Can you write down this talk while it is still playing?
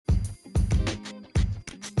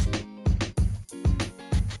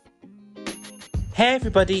Hey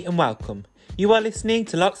everybody and welcome. You are listening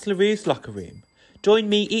to Lox LaRue's Locker Room. Join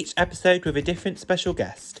me each episode with a different special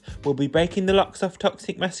guest. We'll be breaking the locks off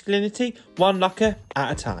toxic masculinity, one locker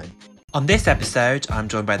at a time. On this episode, I'm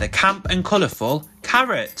joined by the camp and colourful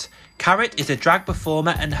Carrot. Carrot is a drag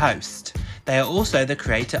performer and host. They are also the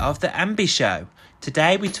creator of The Ambi Show.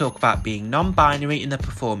 Today we talk about being non-binary in the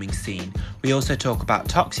performing scene. We also talk about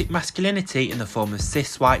toxic masculinity in the form of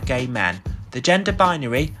cis white gay men, the gender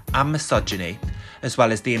binary and misogyny, as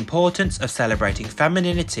well as the importance of celebrating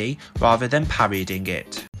femininity rather than parodying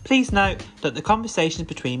it. Please note that the conversations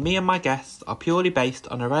between me and my guests are purely based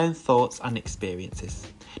on our own thoughts and experiences.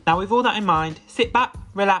 Now with all that in mind, sit back,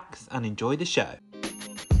 relax and enjoy the show.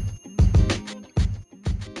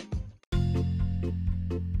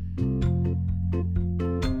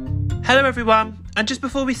 Hello everyone, and just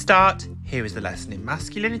before we start, here is the lesson in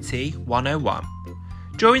Masculinity 101.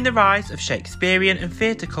 During the rise of Shakespearean and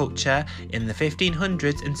theatre culture in the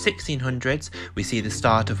 1500s and 1600s, we see the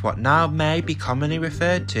start of what now may be commonly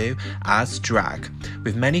referred to as drag.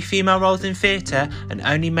 With many female roles in theatre and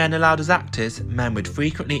only men allowed as actors, men would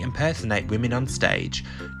frequently impersonate women on stage.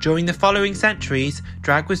 During the following centuries,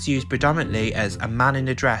 drag was used predominantly as a man in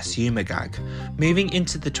a dress humour gag. Moving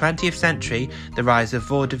into the 20th century, the rise of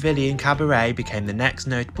vaudevillian cabaret became the next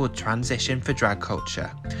notable transition for drag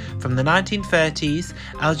culture. From the 1930s,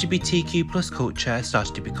 LGBTQ+ culture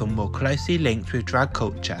started to become more closely linked with drag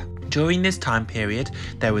culture. During this time period,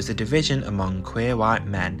 there was a division among queer white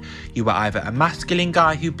men. You were either a masculine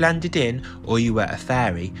guy who blended in, or you were a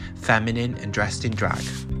fairy, feminine and dressed in drag.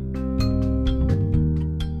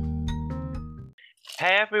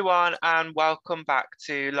 Hey everyone, and welcome back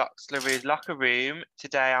to Lox LaRue's Locker Room.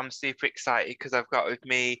 Today I'm super excited because I've got with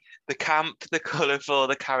me the camp, the colourful,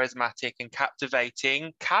 the charismatic and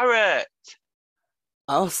captivating Carrot.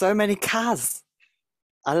 Oh, so many Kaz.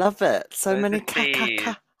 I love it. So Those many are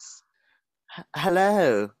thieves.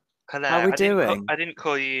 Hello. Hello. How are we doing? I didn't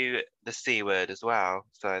call you the C word as well,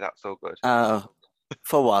 so that's all good. Oh,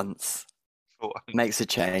 for once. For once. Makes a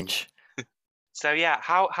change. So yeah,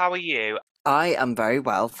 how are you? I am very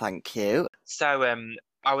well, thank you. So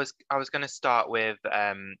I was going to start with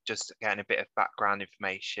just getting a bit of background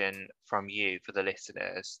information from you for the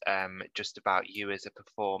listeners, just about you as a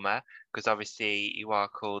performer, because obviously you are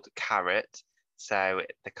called Carrot, so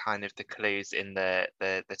the clues in the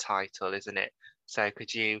title, isn't it? So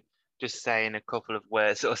could you just say in a couple of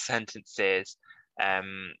words or sentences,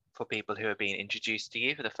 for people who are being introduced to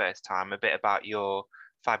you for the first time, a bit about your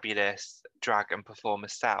fabulous drag and performer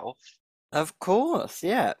self? Of course,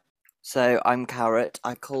 yeah. So I'm Carrot.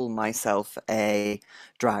 I call myself a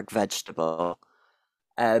drag vegetable.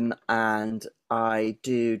 And I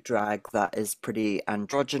do drag that is pretty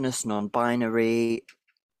androgynous, non-binary,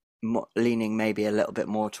 leaning maybe a little bit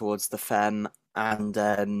more towards the femme. And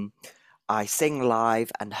I sing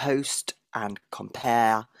live and host and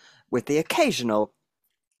compare with the occasional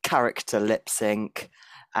character lip sync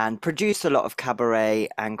and produce a lot of cabaret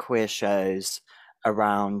and queer shows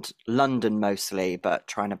around London mostly, but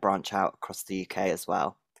trying to branch out across the UK as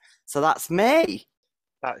well. So that's me.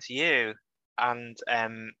 That's you. And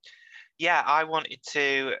yeah, I wanted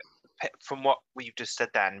to, from what we've just said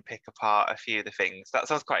then, pick apart a few of the things. That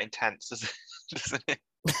sounds quite intense, doesn't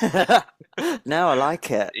it? No, I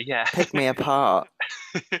like it. Yeah. Pick me apart.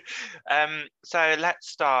 So let's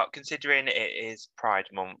start, considering it is Pride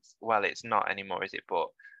Month. Well, it's not anymore, is it? But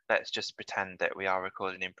let's just pretend that we are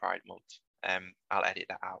recording in Pride Month. I'll edit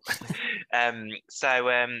that out.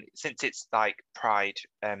 So since it's like Pride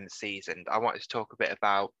season, I wanted to talk a bit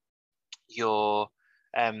about your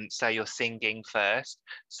so you're singing first,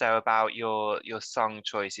 so about your song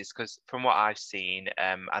choices, because from what I've seen,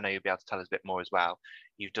 I know you'll be able to tell us a bit more as well.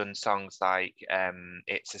 You've done songs like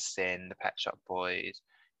It's a Sin, the Pet Shop Boys.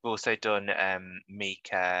 You've also done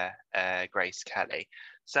Mika, Grace Kelly.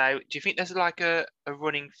 So do you think there's like a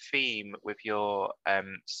running theme with your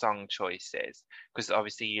song choices? Because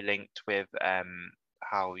obviously you linked with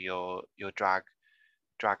how your drag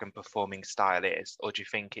and performing style is, or do you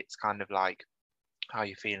think it's kind of like how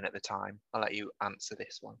you're feeling at the time? I'll let you answer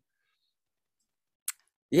this one.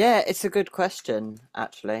 Yeah, it's a good question,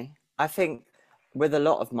 actually. I think with a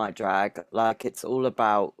lot of my drag, like it's all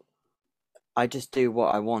about I just do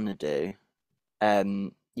what I want to do.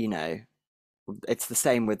 You know, it's the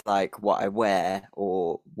same with like what I wear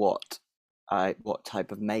or what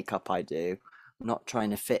type of makeup I do. I'm not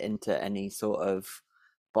trying to fit into any sort of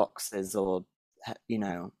boxes or you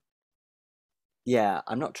know, yeah,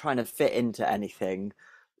 I'm not trying to fit into anything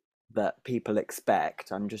that people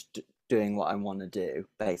expect. I'm just doing what I want to do,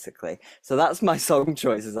 basically. So that's my song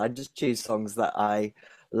choices. I just choose songs that I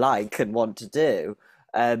like and want to do.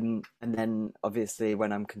 And then obviously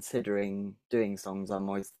when I'm considering doing songs, I'm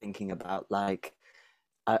always thinking about like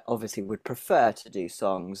I obviously would prefer to do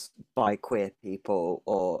songs by queer people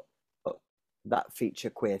or that feature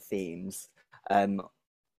queer themes. Um,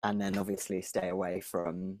 and then obviously stay away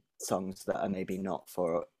from songs that are maybe not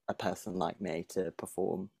for a person like me to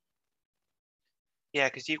perform. Yeah,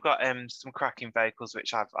 because you've got some cracking vocals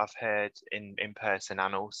which I've heard in person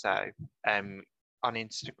and also um on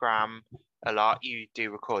Instagram a lot. You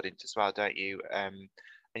do recordings as well, don't you? And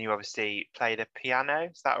you obviously play the piano,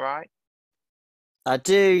 is that right? I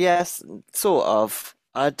do, yes, sort of.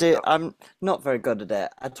 I do. Oh, I'm not very good at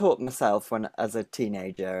it. I taught myself when as a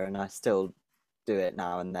teenager, and I still do it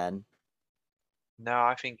now and then. no,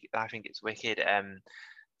 I think it's wicked.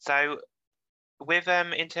 So with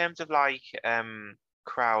in terms of like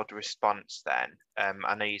crowd response then,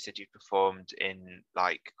 I know you said you performed in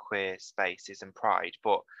like queer spaces and Pride,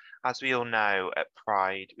 but as we all know at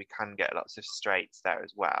Pride we can get lots of straights there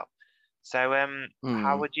as well. So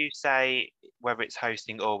how Hmm. would you say whether it's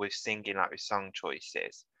hosting or with singing like with song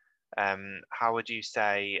choices, how would you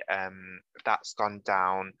say that's gone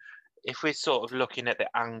down? If we're sort of looking at the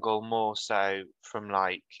angle more so from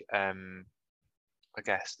like I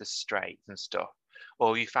guess the straight and stuff,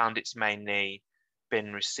 or you found it's mainly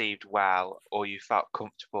been received well, or you felt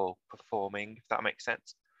comfortable performing, if that makes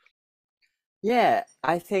sense. Yeah,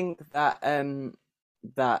 I think that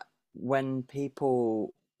when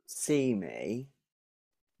people see me,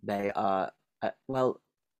 they are well.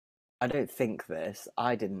 I don't think this.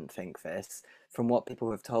 I didn't think this. From what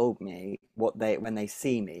people have told me, what they when they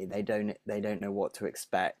see me, they don't know what to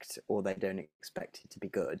expect, or they don't expect it to be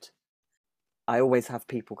good. I always have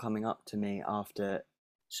people coming up to me after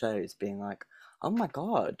shows being like, "Oh my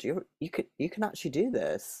God, you can actually do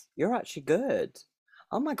this. You're actually good.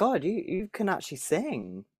 Oh my God, you can actually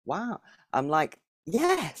sing. Wow." I'm like,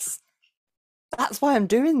 "Yes, that's why I'm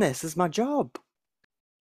doing this as my job."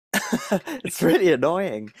 It's really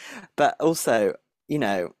annoying. But also, you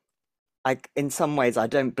know, I in some ways I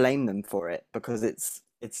don't blame them for it because it's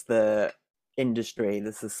the industry,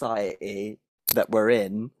 the society that we're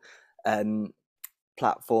in. Um,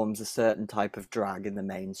 Platforms a certain type of drag in the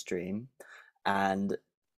mainstream, and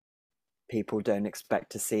people don't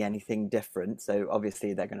expect to see anything different. So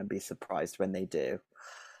obviously they're going to be surprised when they do.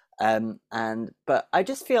 And but I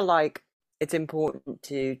just feel like it's important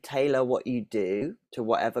to tailor what you do to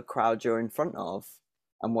whatever crowd you're in front of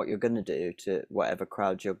and what you're going to do to whatever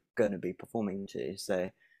crowd you're going to be performing to.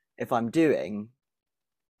 So if I'm doing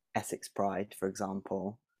Essex Pride, for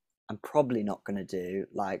example, I'm probably not going to do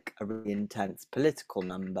like a really intense political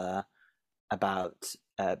number about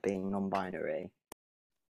being non-binary.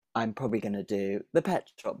 I'm probably going to do the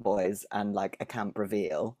Pet Shop Boys and like a camp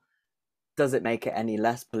reveal. Does it make it any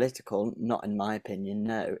less political? Not in my opinion,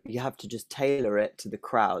 no. You have to just tailor it to the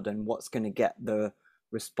crowd and what's going to get the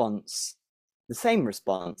response, the same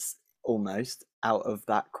response almost out of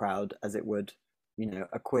that crowd as it would,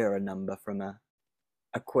 a queerer number from a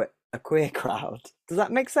queer crowd. Does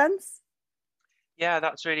that make sense? Yeah,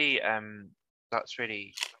 that's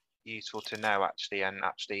really useful to know actually, and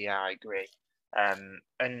actually, yeah, I agree. And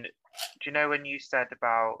do you know when you said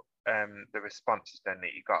about the responses then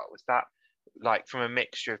that you got, was that like from a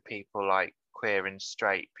mixture of people like queer and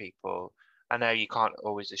straight people? I know you can't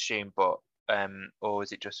always assume, but or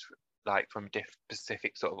is it just like from diff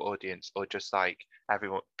specific sort of audience, or just like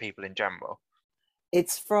everyone, people in general?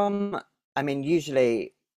 It's from, I mean,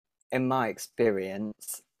 usually in my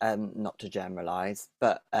experience, not to generalize,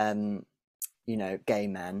 but gay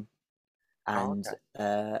men Oh, and okay.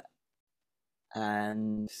 uh,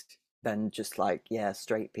 and then just like yeah,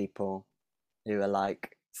 straight people who are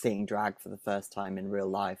like seeing drag for the first time in real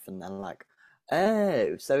life, and then like,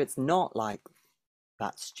 oh, so it's not like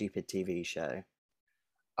that stupid TV show.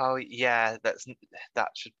 Oh, yeah, that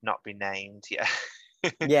should not be named. Yeah.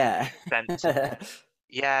 Yeah. Censored.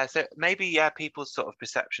 Yeah, so maybe yeah, people's sort of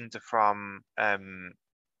perceptions are from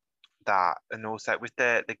that, and also with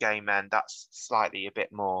the gay men, that's slightly a bit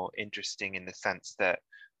more interesting in the sense that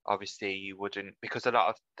obviously you wouldn't, because a lot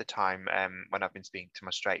of the time when I've been speaking to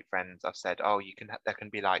my straight friends, I've said, oh, there can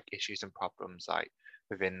be like issues and problems like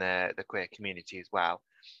within the queer community as well,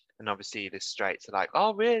 and obviously the straights are like,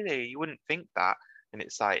 oh, really? You wouldn't think that, and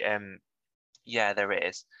it's like yeah, there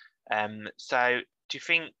is. So do you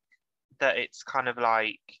think that it's kind of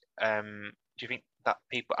like do you think that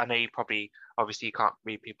people, I know you probably obviously you can't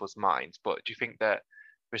read people's minds, but do you think that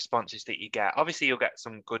responses that you get, obviously you'll get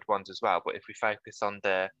some good ones as well, but if we focus on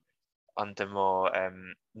the more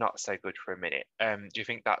not so good for a minute, do you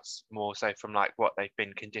think that's more so from like what they've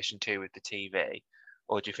been conditioned to with the TV,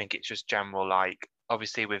 or do you think it's just general, like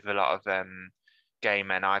obviously with a lot of gay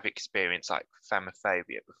men, I've experienced like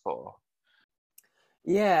femophobia before.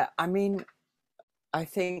 Yeah, I mean, I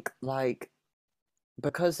think like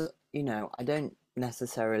because I don't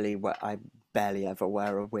necessarily wear, I barely ever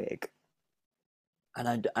wear a wig,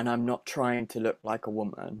 and I'm not trying to look like a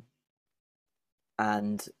woman,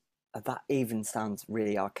 and that even sounds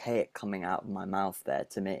really archaic coming out of my mouth there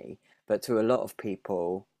to me, but to a lot of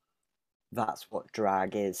people, that's what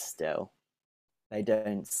drag is still. They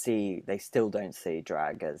still don't see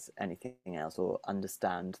drag as anything else or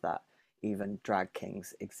understand that even drag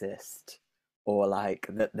kings exist or like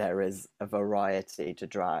that there is a variety to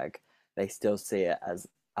drag. They still see it as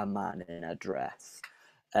a man in a dress.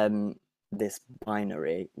 Um, this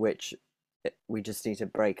binary, which we just need to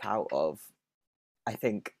break out of, I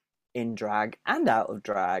think, in drag and out of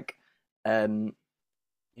drag. Um,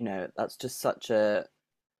 that's just such a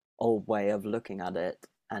old way of looking at it,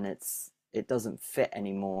 and it doesn't fit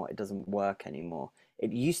anymore. It doesn't work anymore.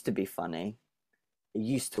 It used to be funny. It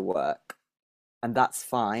used to work, and that's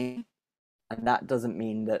fine. And that doesn't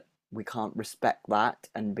mean that we can't respect that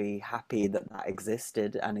and be happy that that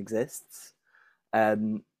existed and exists.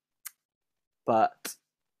 Um, but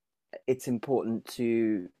it's important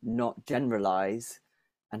to not generalize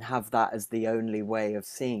and have that as the only way of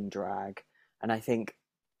seeing drag. And I think,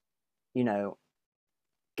 you know,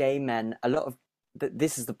 gay men, a lot of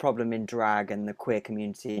this is the problem in drag and the queer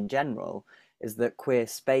community in general, is that queer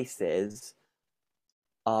spaces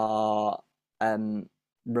are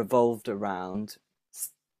revolved around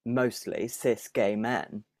mostly cis gay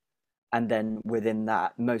men, and then within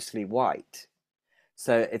that, mostly white.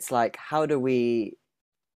 So it's like, how do we,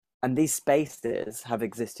 and these spaces have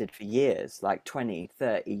existed for years, like 20,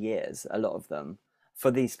 30 years, a lot of them,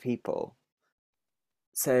 for these people.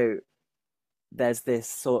 So there's this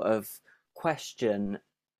sort of question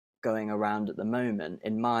going around at the moment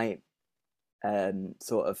in my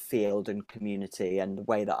sort of field and community and the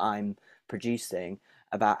way that I'm producing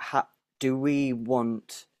about how do we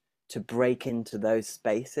want to break into those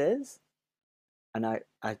spaces? And I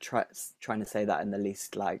trying to say that in the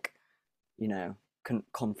least like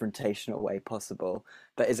confrontational way possible.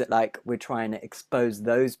 But is it like we're trying to expose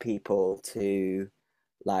those people to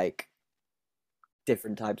like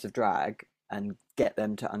different types of drag and get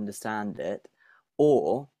them to understand it,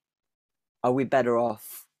 or are we better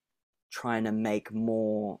off trying to make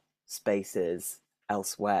more spaces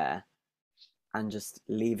elsewhere and just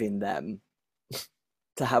leaving them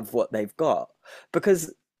to have what they've got?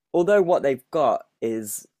 Because although what they've got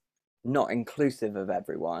is not inclusive of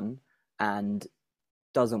everyone and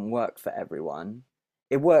doesn't work for everyone,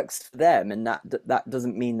 it works for them, and that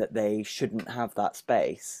doesn't mean that they shouldn't have that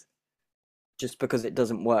space. Just because it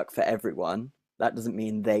doesn't work for everyone, that doesn't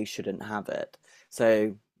mean they shouldn't have it.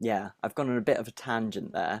 So yeah, I've gone on a bit of a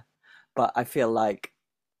tangent there, but I feel like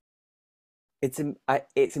it's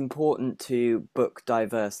important to book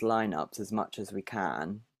diverse lineups as much as we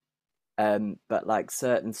can. But like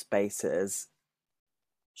certain spaces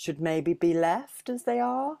should maybe be left as they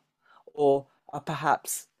or are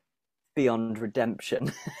perhaps beyond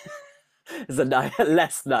redemption. Is a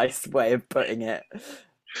less nice way of putting it.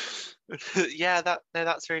 Yeah,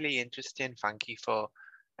 that's really interesting. Thank you for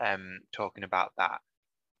talking about that.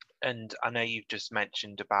 And I know you've just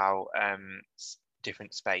mentioned about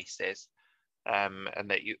different spaces and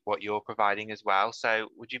that what you're providing as well. So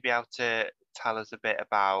would you be able to tell us a bit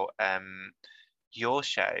about your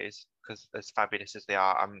shows? Because as fabulous as they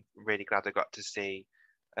are, I'm really glad I got to see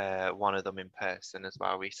one of them in person as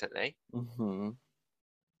well recently. Mm-hmm.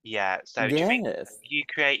 Yeah. So do you think Yes. you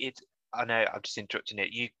created? I know I'm just interrupting it.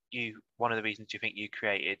 You one of the reasons you think you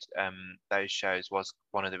created those shows was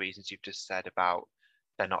one of the reasons you've just said about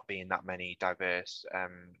there not being that many diverse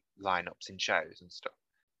lineups in shows and stuff.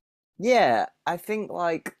 Yeah, I think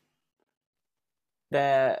like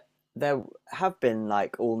there there have been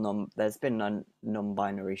like all non there's been a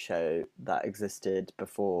non-binary show that existed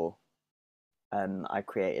before I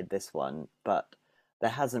created this one, but there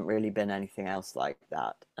hasn't really been anything else like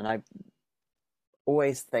that. And I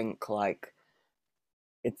always think like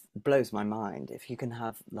it blows my mind if you can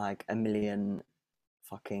have like a million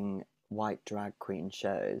fucking white drag queen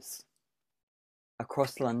shows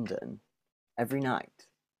across London every night,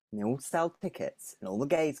 and they all sell tickets, and all the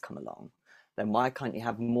gays come along, then why can't you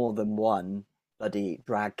have more than one bloody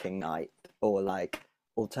drag king night or like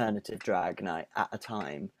alternative drag night at a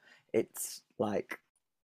time? It's like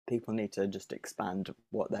people need to just expand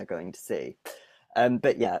what they're going to see.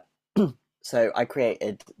 But yeah, so I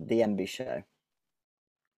created the Envy Show,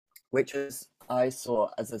 which was I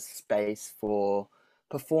saw as a space for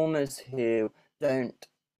performers who don't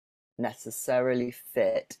necessarily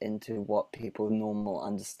fit into what people's normal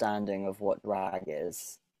understanding of what drag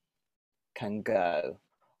is can go.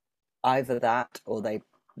 Either that or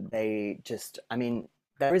they just, I mean,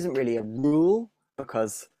 there isn't really a rule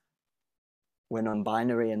because we're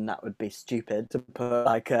non-binary and that would be stupid to put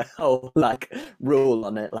like a whole like rule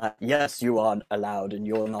on it, like yes you are allowed and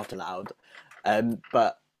you're not allowed.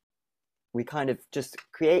 But we kind of just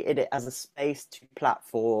created it as a space to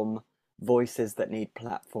platform voices that need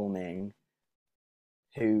platforming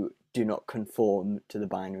who do not conform to the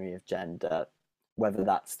binary of gender, whether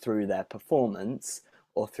that's through their performance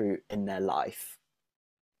or through in their life.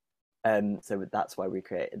 So that's why we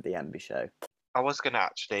created the Envy Show. I was going to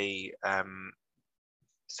actually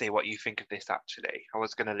see what you think of this. Actually, I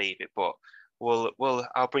was going to leave it, but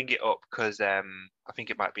I'll bring it up because I think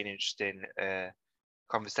it might be an interesting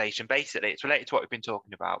conversation. Basically, it's related to what we've been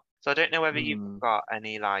talking about. So I don't know whether you've got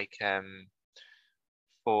any like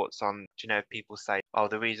thoughts on, do you know, if people say, oh,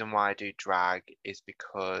 the reason why I do drag is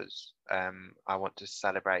because I want to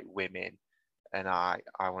celebrate women and I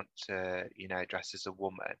want to, you know, dress as a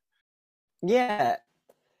woman. Yeah,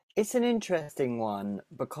 it's an interesting one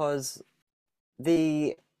because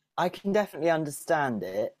I can definitely understand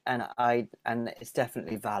it, and it's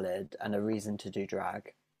definitely valid and a reason to do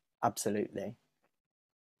drag. Absolutely.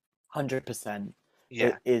 100%.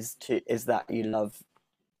 Yeah. It is that you love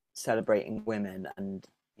celebrating women and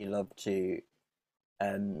you love to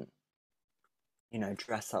you know,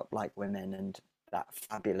 dress up like women, and that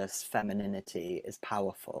fabulous femininity is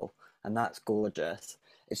powerful and that's gorgeous.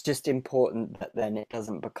 It's just important that then it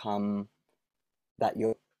doesn't become that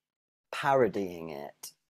you're parodying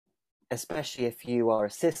it, especially if you are a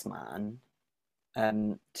cis man,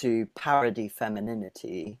 to parody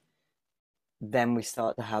femininity, then we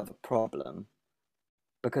start to have a problem.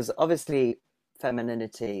 Because obviously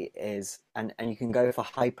femininity is, and you can go for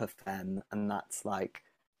hyperfem, and that's like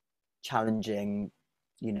challenging,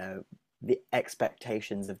 you know, the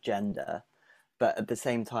expectations of gender. But at the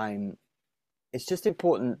same time, it's just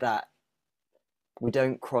important that we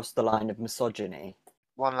don't cross the line of misogyny.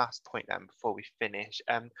 One last point then before we finish.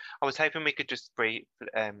 I was hoping we could just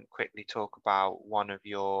quickly talk about one of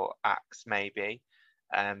your acts, maybe.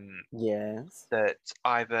 Yes. That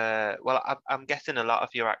either, well, I'm guessing a lot of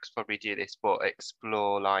your acts probably do this, but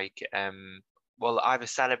explore like, well, either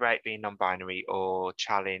celebrate being non-binary or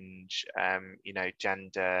challenge, you know,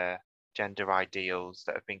 gender ideals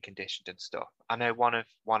that have been conditioned and stuff. I know one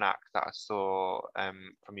act that I saw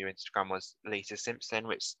from your Instagram was Lisa Simpson,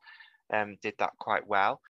 which did that quite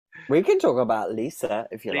well. We can talk about Lisa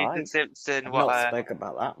if you Lisa like. Simpson, I've what not spoke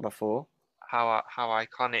about that before. how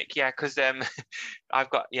iconic. Yeah, because I've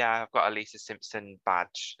got a Lisa Simpson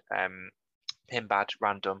badge, pin badge,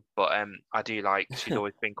 random, but I do like, she's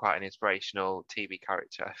always been quite an inspirational TV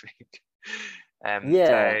character, I think. Yeah.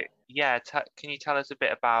 So yeah, can you tell us a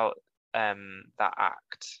bit about that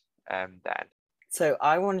act then? So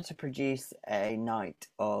I wanted to produce a night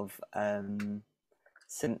of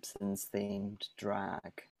Simpsons themed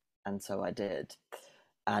drag, and so I did.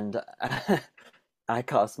 And I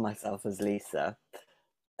cast myself as Lisa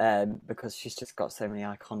because she's just got so many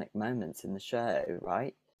iconic moments in the show,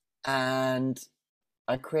 right? And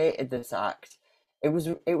I created this act. It was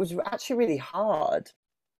actually really hard.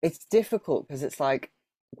 It's difficult because it's like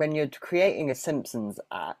when you're creating a Simpsons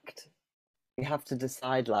act, you have to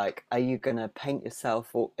decide like, are you gonna paint yourself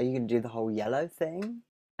or are you gonna do the whole yellow thing?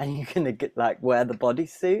 And you're gonna get like wear the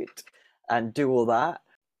bodysuit and do all that.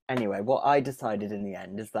 Anyway, what I decided in the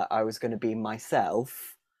end is that I was gonna be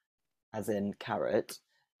myself, as in Carrot,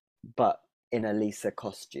 but in a Lisa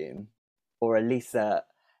costume. Or a Lisa,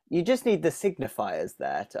 you just need the signifiers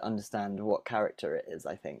there to understand what character it is,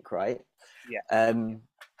 I think, right? Yeah.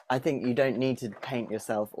 I think you don't need to paint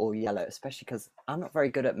yourself all yellow, especially because I'm not very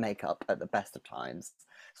good at makeup at the best of times.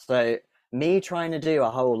 So me trying to do a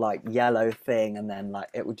whole like yellow thing and then like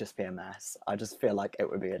it would just be a mess. I just feel like it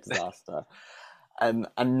would be a disaster. And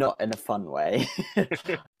not in a fun way.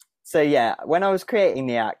 So yeah, when I was creating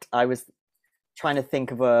the act, I was trying to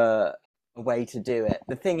think of a way to do it.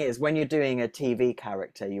 The thing is, when you're doing a TV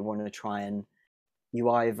character, you want to try and you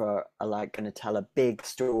either are like going to tell a big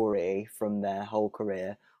story from their whole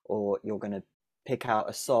career, or you're going to pick out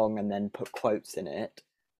a song and then put quotes in it,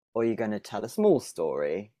 or you're going to tell a small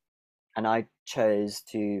story. And I chose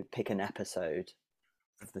to pick an episode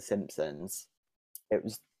of The Simpsons.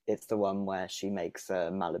 It's the one where she makes a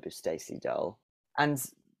Malibu Stacy doll, and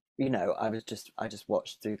you know I just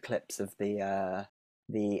watched through clips of the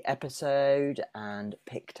episode and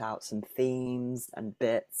picked out some themes and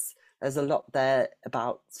bits. There's a lot there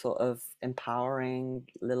about sort of empowering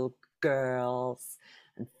little girls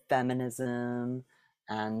and feminism.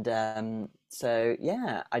 And so,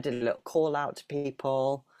 yeah, I did a little call out to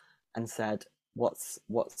people and said, what's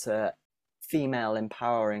a female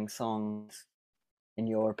empowering songs in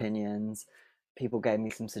your opinions? People gave me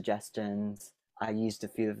some suggestions. I used a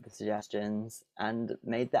few of the suggestions and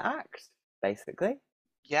made the act, basically.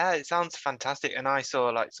 Yeah, it sounds fantastic, and I saw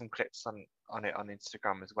like some clips on it on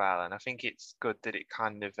Instagram as well, and I think it's good that it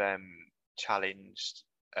kind of challenged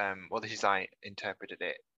well, this is how I interpreted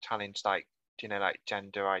it, challenged like like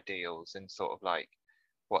gender ideals and sort of like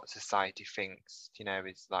what society thinks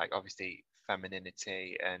is like obviously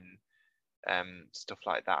femininity and stuff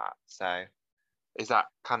like that. So is that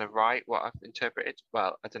kind of right what I've interpreted?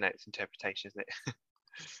 Well, I don't know, it's interpretation, isn't it?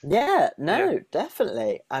 Yeah, Yeah. no,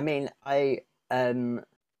 definitely. I mean, I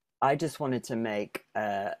just wanted to make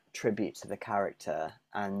a tribute to the character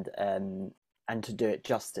and to do it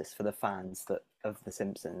justice for the fans that of The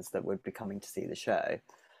Simpsons that would be coming to see the show.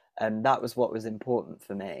 And that was what was important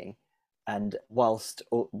for me. And while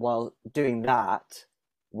doing that,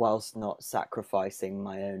 whilst not sacrificing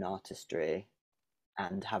my own artistry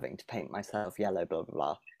and having to paint myself yellow, blah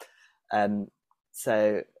blah blah.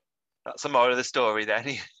 So That's the moral of the story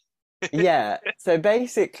then. yeah, so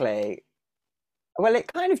basically, well,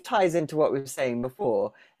 it kind of ties into what we were saying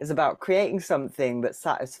before, is about creating something that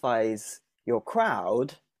satisfies your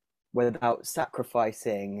crowd without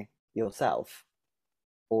sacrificing yourself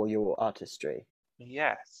or your artistry.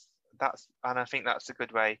 Yes, and I think that's a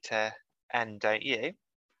good way to end, don't you?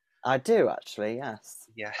 I do actually, yes.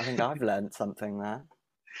 Yeah. I think I've learned something there.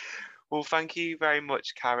 Well, thank you very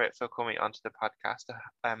much, Carrot, for coming onto the podcast.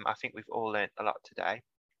 I think we've all learned a lot today.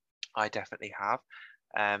 I definitely have.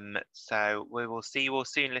 So we will see you all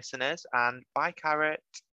soon, listeners, and bye, Carrot.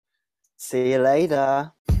 See you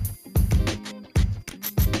later.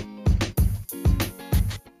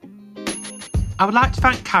 I would like to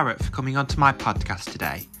thank Carrot for coming onto my podcast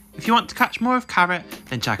today. If you want to catch more of Carrot,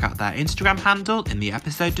 then check out their Instagram handle in the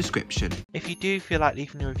episode description. If you do feel like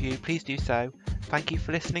leaving a review, please do so. Thank you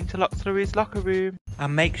for listening to Loxlaroo's Locker Room.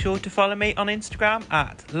 And make sure to follow me on Instagram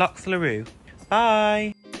at Loxlaroo.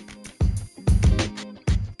 Bye!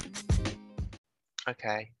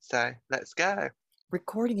 Okay, so let's go.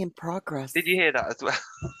 Recording in progress. Did you hear that as well?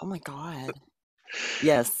 Oh my god.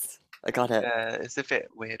 Yes, I got it. It's a bit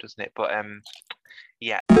weird, wasn't it? But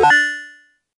yeah.